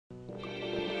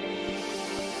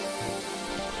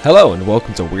Hello and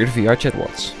welcome to Weird VRChat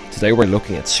Worlds. Today we're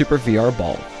looking at Super VR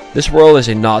Ball. This world is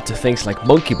a nod to things like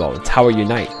Monkey Ball and Tower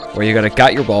Unite, where you gotta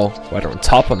get your ball, whether on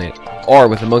top on it, or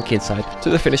with a monkey inside,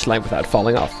 to the finish line without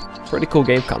falling off. Pretty cool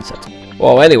game concept.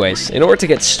 Well anyways, in order to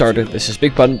get started, there's this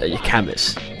big button that you can't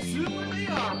miss.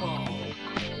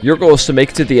 Your goal is to make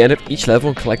it to the end of each level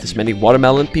and collect as many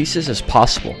watermelon pieces as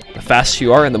possible. The faster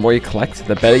you are and the more you collect,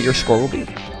 the better your score will be.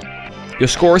 Your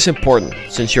score is important,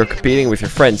 since you're competing with your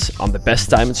friends on the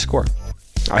best diamond score.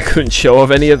 I couldn't show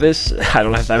off any of this, I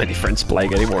don't have that many friends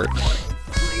playing anymore.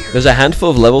 There's a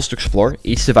handful of levels to explore,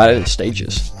 each divided into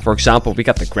stages. For example, we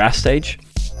got the grass stage,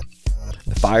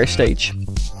 the fire stage,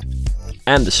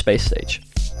 and the space stage.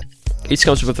 Each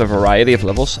comes with a variety of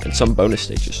levels and some bonus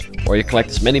stages, where you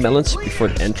collect as many melons before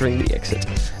entering the exit.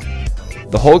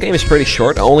 The whole game is pretty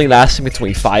short, only lasting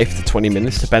between 5 to 20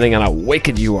 minutes depending on how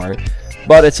wicked you are,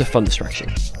 but it's a fun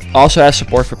distraction. Also has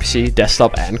support for PC,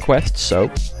 desktop and Quest,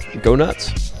 so go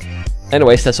nuts.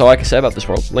 Anyways, that's all I can say about this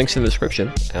world. Links in the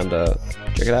description, and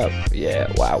check it out.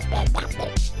 Yeah, wow.